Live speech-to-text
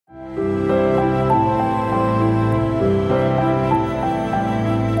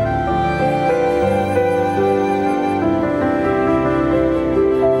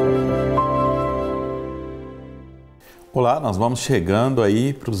nós vamos chegando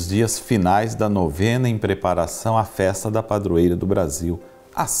aí para os dias finais da novena em preparação à festa da padroeira do Brasil,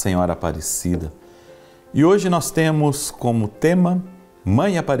 a Senhora Aparecida. E hoje nós temos como tema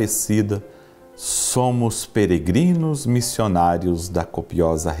Mãe Aparecida, somos peregrinos missionários da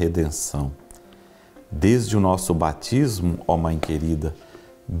copiosa redenção. Desde o nosso batismo, ó Mãe querida,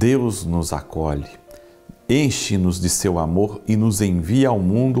 Deus nos acolhe, enche-nos de seu amor e nos envia ao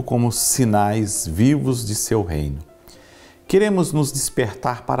mundo como sinais vivos de seu reino. Queremos nos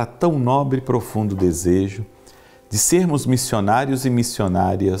despertar para tão nobre e profundo desejo de sermos missionários e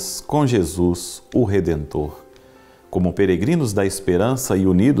missionárias com Jesus, o Redentor. Como peregrinos da esperança e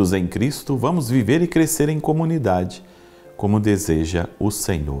unidos em Cristo, vamos viver e crescer em comunidade, como deseja o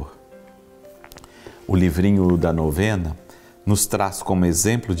Senhor. O livrinho da novena nos traz como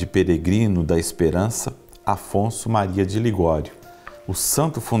exemplo de peregrino da esperança Afonso Maria de Ligório, o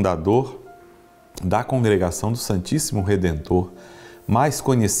santo fundador da Congregação do Santíssimo Redentor, mais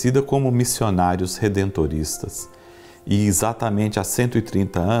conhecida como missionários redentoristas. E exatamente há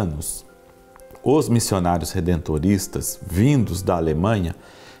 130 anos, os missionários redentoristas, vindos da Alemanha,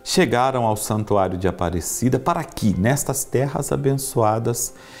 chegaram ao Santuário de Aparecida para que, nestas terras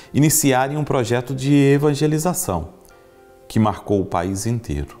abençoadas, iniciarem um projeto de evangelização que marcou o país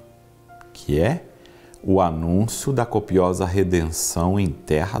inteiro, que é o anúncio da copiosa redenção em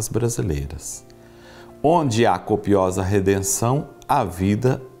terras brasileiras. Onde há copiosa redenção, há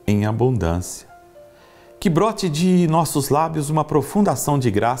vida em abundância. Que brote de nossos lábios uma profunda ação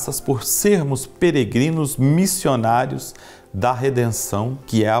de graças por sermos peregrinos missionários da redenção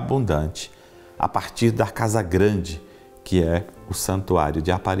que é abundante, a partir da casa grande, que é o Santuário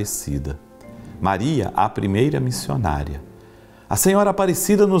de Aparecida. Maria, a primeira missionária. A Senhora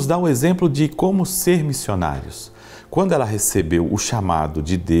Aparecida nos dá o exemplo de como ser missionários. Quando ela recebeu o chamado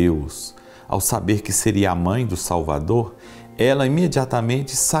de Deus, ao saber que seria a mãe do Salvador, ela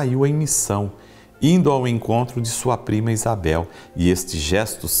imediatamente saiu em missão, indo ao encontro de sua prima Isabel. E este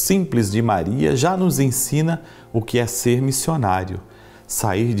gesto simples de Maria já nos ensina o que é ser missionário,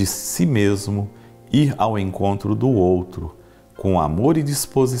 sair de si mesmo, ir ao encontro do outro, com amor e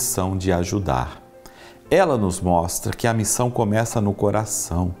disposição de ajudar. Ela nos mostra que a missão começa no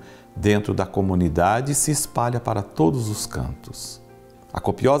coração, dentro da comunidade e se espalha para todos os cantos. A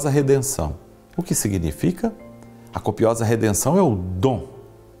copiosa redenção. O que significa? A copiosa redenção é o dom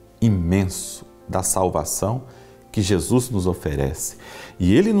imenso da salvação que Jesus nos oferece.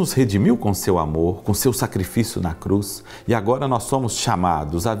 E Ele nos redimiu com seu amor, com seu sacrifício na cruz. E agora nós somos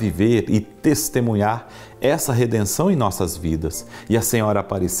chamados a viver e testemunhar essa redenção em nossas vidas. E a Senhora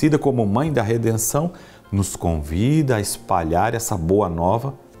Aparecida, como mãe da redenção, nos convida a espalhar essa boa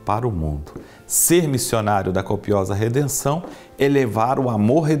nova para o mundo. Ser missionário da copiosa redenção é levar o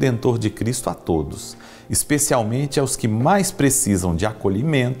amor redentor de Cristo a todos, especialmente aos que mais precisam de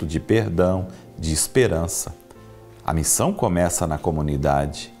acolhimento, de perdão, de esperança. A missão começa na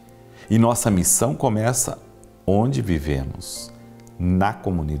comunidade e nossa missão começa onde vivemos, na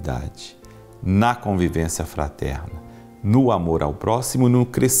comunidade, na convivência fraterna, no amor ao próximo, no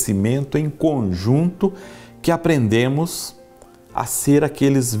crescimento em conjunto que aprendemos a ser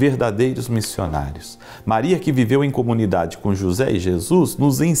aqueles verdadeiros missionários. Maria, que viveu em comunidade com José e Jesus,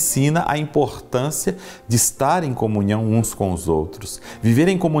 nos ensina a importância de estar em comunhão uns com os outros. Viver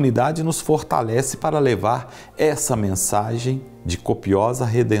em comunidade nos fortalece para levar essa mensagem de copiosa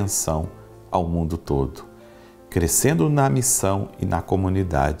redenção ao mundo todo. Crescendo na missão e na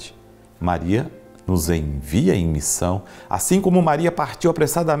comunidade, Maria nos envia em missão. Assim como Maria partiu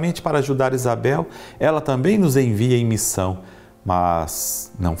apressadamente para ajudar Isabel, ela também nos envia em missão.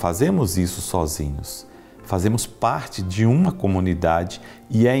 Mas não fazemos isso sozinhos. Fazemos parte de uma comunidade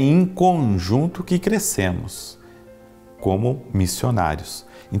e é em conjunto que crescemos como missionários.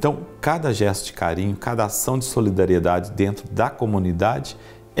 Então, cada gesto de carinho, cada ação de solidariedade dentro da comunidade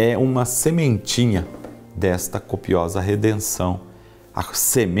é uma sementinha desta copiosa redenção. A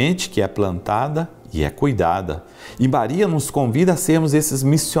semente que é plantada e é cuidada. E Maria nos convida a sermos esses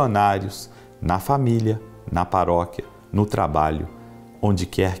missionários na família, na paróquia, no trabalho, onde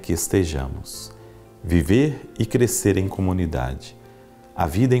quer que estejamos. Viver e crescer em comunidade. A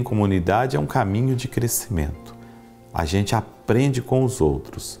vida em comunidade é um caminho de crescimento. A gente aprende com os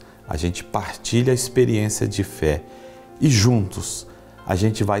outros, a gente partilha a experiência de fé e juntos a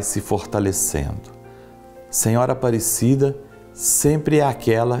gente vai se fortalecendo. Senhora Aparecida sempre é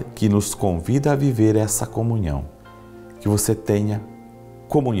aquela que nos convida a viver essa comunhão. Que você tenha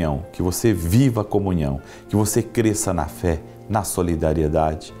comunhão, que você viva comunhão, que você cresça na fé, na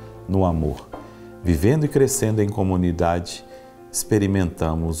solidariedade, no amor. Vivendo e crescendo em comunidade,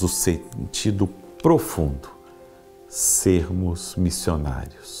 experimentamos o sentido profundo, sermos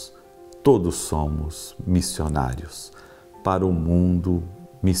missionários. Todos somos missionários para o mundo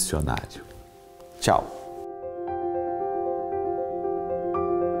missionário. Tchau!